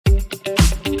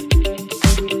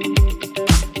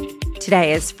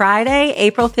Today is Friday,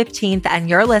 April 15th, and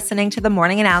you're listening to the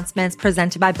morning announcements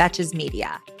presented by Betches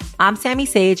Media. I'm Sammy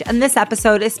Sage, and this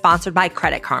episode is sponsored by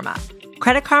Credit Karma.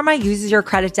 Credit Karma uses your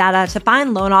credit data to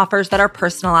find loan offers that are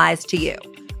personalized to you.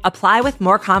 Apply with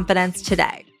more confidence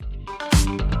today.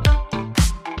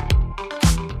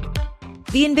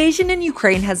 The invasion in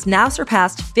Ukraine has now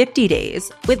surpassed 50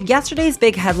 days, with yesterday's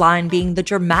big headline being the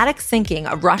dramatic sinking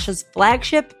of Russia's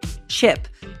flagship ship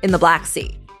in the Black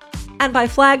Sea. And by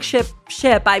flagship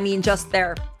ship, I mean just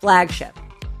their flagship.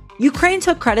 Ukraine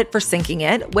took credit for sinking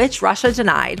it, which Russia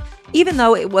denied, even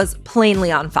though it was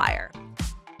plainly on fire.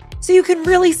 So you can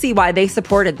really see why they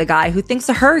supported the guy who thinks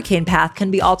a hurricane path can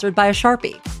be altered by a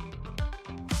Sharpie.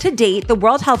 To date, the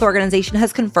World Health Organization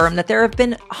has confirmed that there have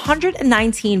been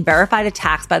 119 verified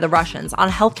attacks by the Russians on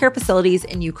healthcare facilities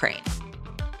in Ukraine.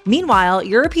 Meanwhile,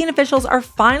 European officials are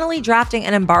finally drafting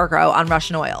an embargo on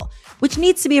Russian oil, which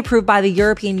needs to be approved by the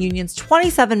European Union's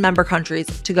 27 member countries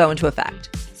to go into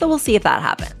effect. So we'll see if that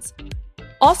happens.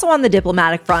 Also on the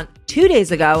diplomatic front, 2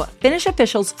 days ago, Finnish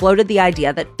officials floated the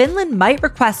idea that Finland might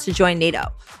request to join NATO,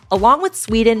 along with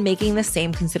Sweden making the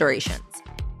same considerations.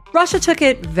 Russia took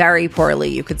it very poorly,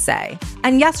 you could say.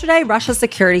 And yesterday, Russia's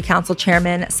Security Council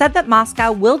chairman said that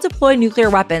Moscow will deploy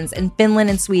nuclear weapons in Finland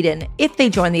and Sweden if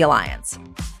they join the alliance.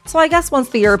 So I guess once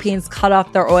the Europeans cut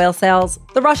off their oil sales,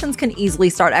 the Russians can easily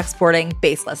start exporting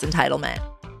baseless entitlement.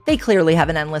 They clearly have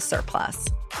an endless surplus.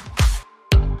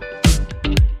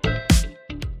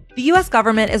 The US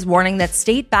government is warning that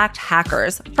state-backed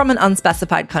hackers from an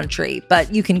unspecified country,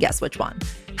 but you can guess which one,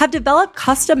 have developed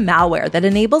custom malware that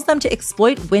enables them to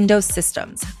exploit Windows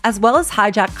systems, as well as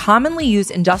hijack commonly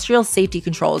used industrial safety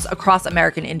controls across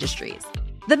American industries.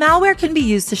 The malware can be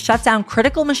used to shut down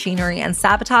critical machinery and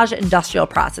sabotage industrial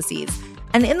processes.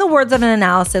 And in the words of an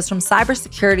analysis from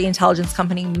cybersecurity intelligence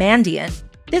company Mandiant,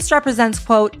 this represents,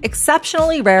 quote,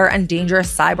 exceptionally rare and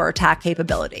dangerous cyber attack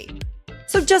capability.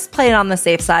 So just play it on the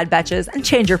safe side, Betches, and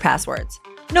change your passwords.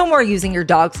 No more using your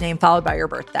dog's name followed by your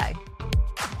birthday.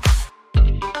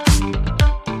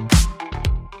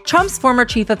 Trump's former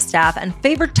chief of staff and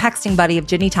favorite texting buddy of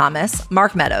Ginny Thomas,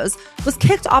 Mark Meadows, was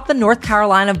kicked off the North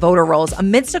Carolina voter rolls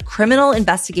amidst a criminal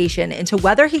investigation into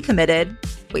whether he committed,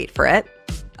 wait for it,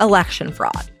 election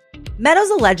fraud. Meadows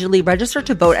allegedly registered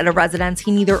to vote at a residence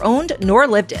he neither owned nor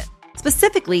lived in.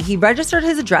 Specifically, he registered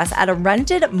his address at a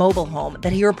rented mobile home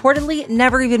that he reportedly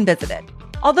never even visited.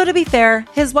 Although to be fair,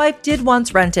 his wife did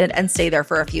once rent it and stay there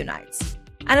for a few nights.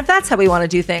 And if that's how we want to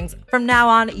do things, from now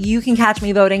on, you can catch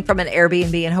me voting from an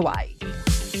Airbnb in Hawaii.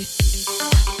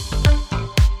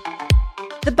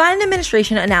 The Biden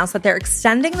administration announced that they're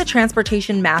extending the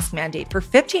transportation mask mandate for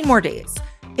 15 more days.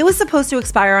 It was supposed to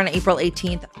expire on April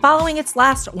 18th, following its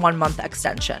last one-month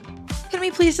extension. Can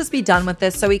we please just be done with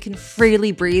this so we can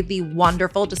freely breathe the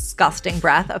wonderful, disgusting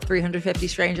breath of 350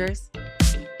 strangers?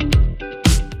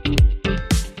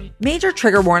 Major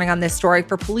trigger warning on this story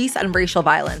for police and racial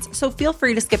violence, so feel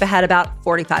free to skip ahead about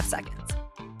 45 seconds.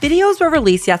 Videos were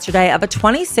released yesterday of a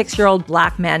 26-year-old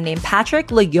black man named Patrick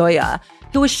Lyoya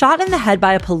who was shot in the head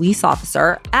by a police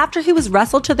officer after he was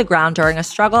wrestled to the ground during a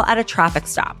struggle at a traffic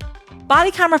stop. Body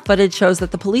camera footage shows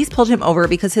that the police pulled him over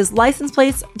because his license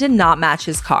plates did not match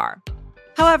his car.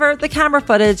 However, the camera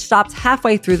footage stopped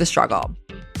halfway through the struggle.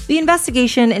 The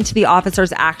investigation into the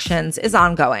officer's actions is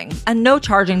ongoing, and no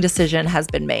charging decision has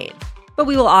been made. But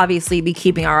we will obviously be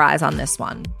keeping our eyes on this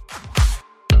one.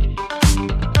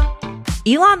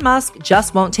 Elon Musk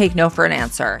just won't take no for an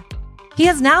answer. He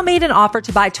has now made an offer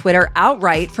to buy Twitter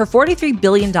outright for $43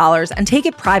 billion and take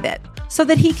it private so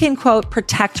that he can, quote,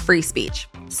 protect free speech.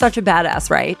 Such a badass,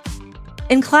 right?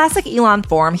 In classic Elon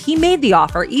form, he made the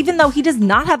offer even though he does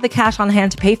not have the cash on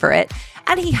hand to pay for it,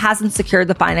 and he hasn't secured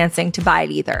the financing to buy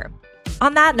it either.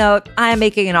 On that note, I am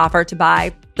making an offer to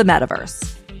buy the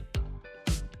metaverse.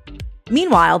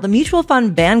 Meanwhile, the mutual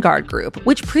fund Vanguard Group,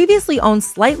 which previously owned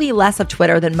slightly less of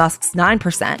Twitter than Musk's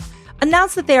 9%,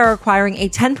 announced that they are acquiring a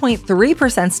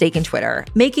 10.3% stake in Twitter,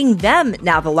 making them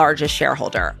now the largest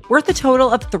shareholder, worth a total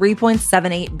of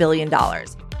 $3.78 billion.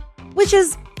 Which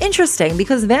is interesting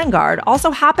because Vanguard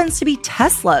also happens to be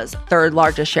Tesla's third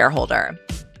largest shareholder.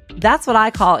 That's what I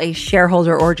call a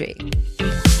shareholder orgy.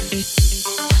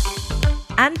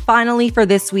 And finally, for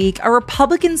this week, a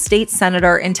Republican state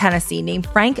senator in Tennessee named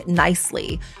Frank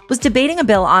Nicely was debating a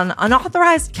bill on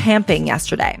unauthorized camping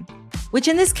yesterday, which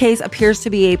in this case appears to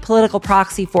be a political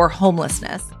proxy for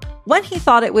homelessness, when he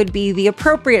thought it would be the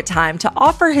appropriate time to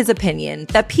offer his opinion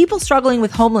that people struggling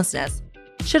with homelessness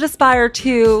should aspire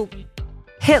to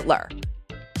Hitler.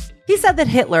 He said that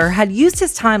Hitler had used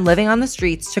his time living on the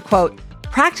streets to, quote,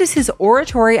 practice his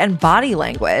oratory and body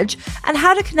language, and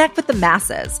how to connect with the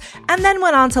masses, and then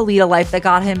went on to lead a life that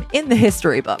got him in the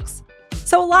history books.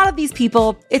 So a lot of these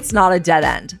people, it's not a dead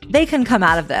end. They can come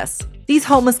out of these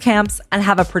homeless camps, and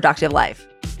have a productive life."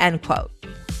 End quote.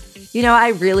 I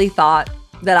really thought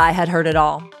that I had heard it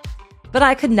all, but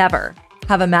I could never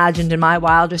have imagined in my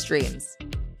wildest dreams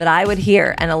that I would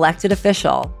hear an elected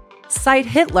official cite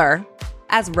Hitler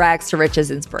as rags to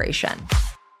riches inspiration.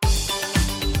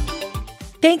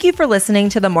 Thank you for listening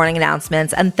to the morning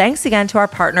announcements, and thanks again to our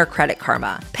partner, Credit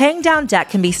Karma. Paying down debt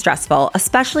can be stressful,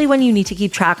 especially when you need to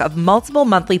keep track of multiple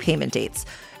monthly payment dates.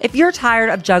 If you're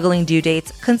tired of juggling due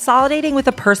dates, consolidating with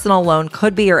a personal loan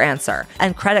could be your answer,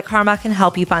 and Credit Karma can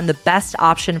help you find the best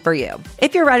option for you.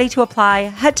 If you're ready to apply,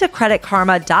 head to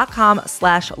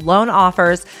creditkarma.com/loan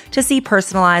offers to see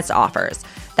personalized offers.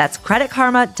 That's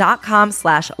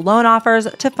creditkarma.com/loan offers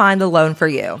to find the loan for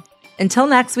you. Until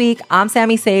next week, I'm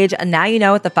Sammy Sage, and now you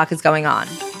know what the fuck is going on.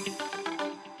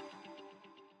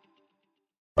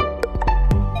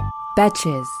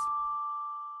 Betches.